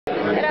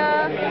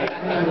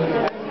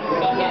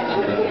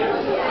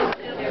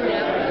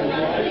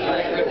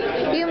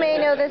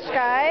know this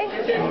guy?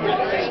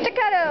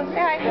 Staccato!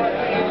 Say hi.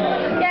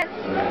 Yes,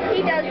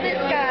 he does this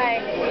guy.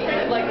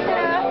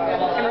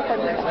 I'm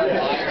recording.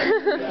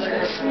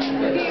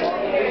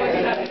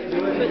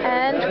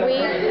 And we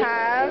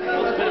have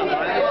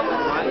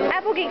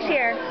Apple Geeks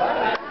here.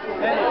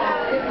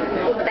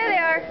 There they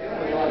are.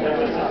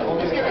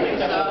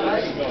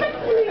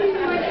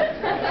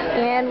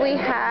 And we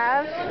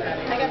have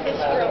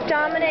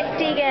Dominic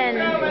Deegan.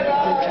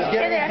 She's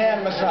getting a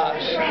hand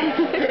massage.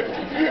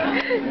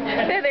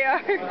 There they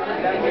are.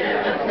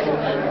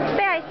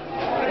 Say hi.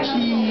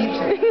 Cheese.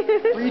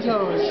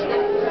 Fritos.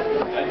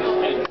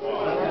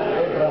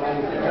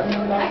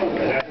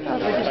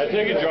 I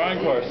take a drawing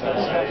course.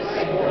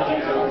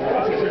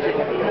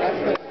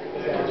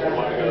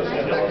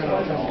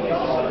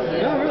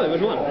 No, really,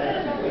 which one?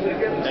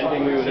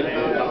 Anything we would do? No.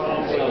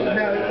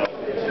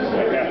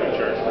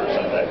 Church for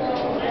Sunday.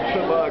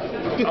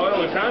 $2. Oh,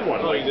 we found one.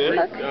 Oh, you did?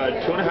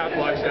 2.5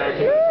 blocks down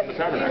from the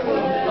tabernacle.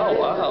 Oh,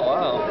 wow.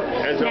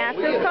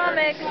 Massive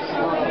Comics.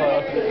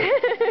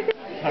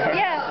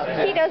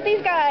 Yeah, he does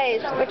these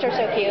guys, which are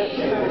so cute.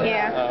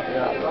 Yeah.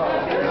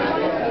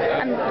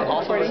 I'm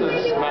Also, this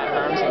recording. is Matt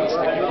Harms and the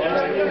Sticky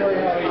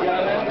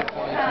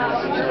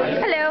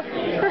Hello.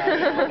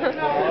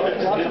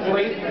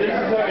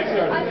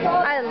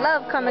 I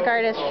love comic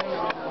artists.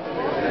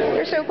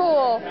 They're so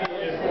cool.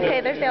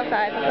 Okay, there's the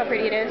outside. Look how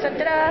pretty it is.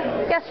 Ta-da!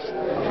 Yes!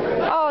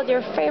 All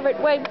your favorite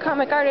web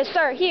comic artists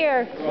are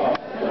here.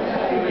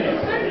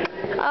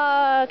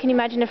 Can you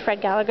imagine if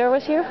Fred Gallagher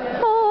was here?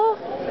 Oh,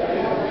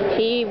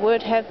 he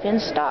would have been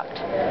stopped.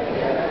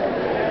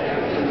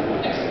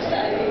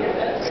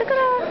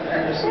 Ta-da!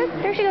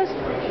 There she goes.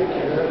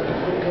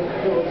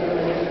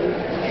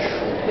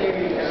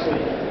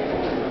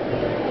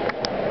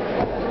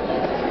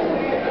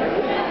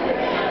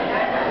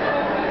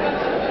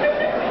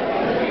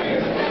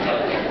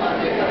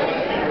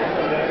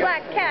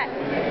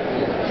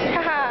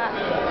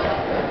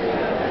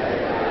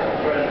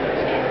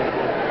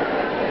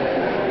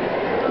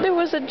 There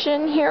was a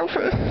Jin here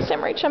from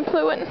Samurai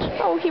Champloo, and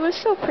oh, he was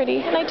so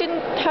pretty, and I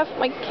didn't have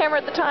my camera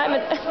at the time,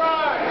 and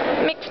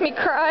it makes me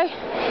cry.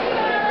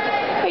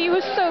 Oh, he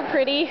was so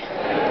pretty.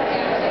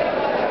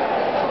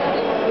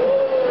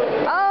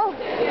 Oh,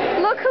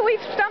 look who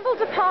we've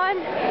stumbled upon.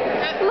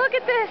 Look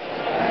at this.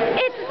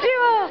 It's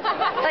Duo.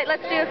 Like,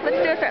 let's do a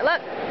start.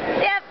 Look.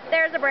 Yep,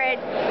 there's a braid.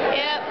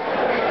 Yep.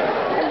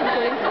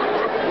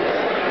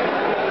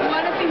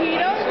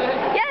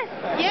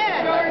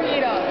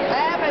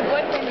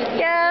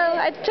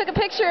 I took a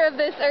picture of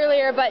this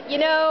earlier, but you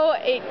know,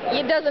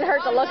 it doesn't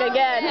hurt to look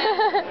again.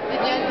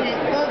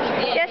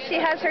 Yes, she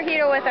has her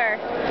Hito with her.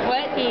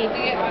 What?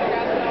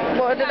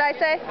 What did I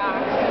say?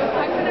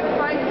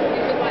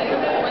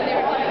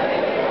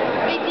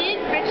 They did,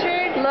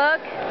 Richard.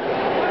 Look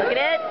at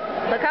it.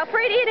 Look how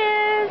pretty it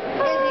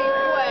is.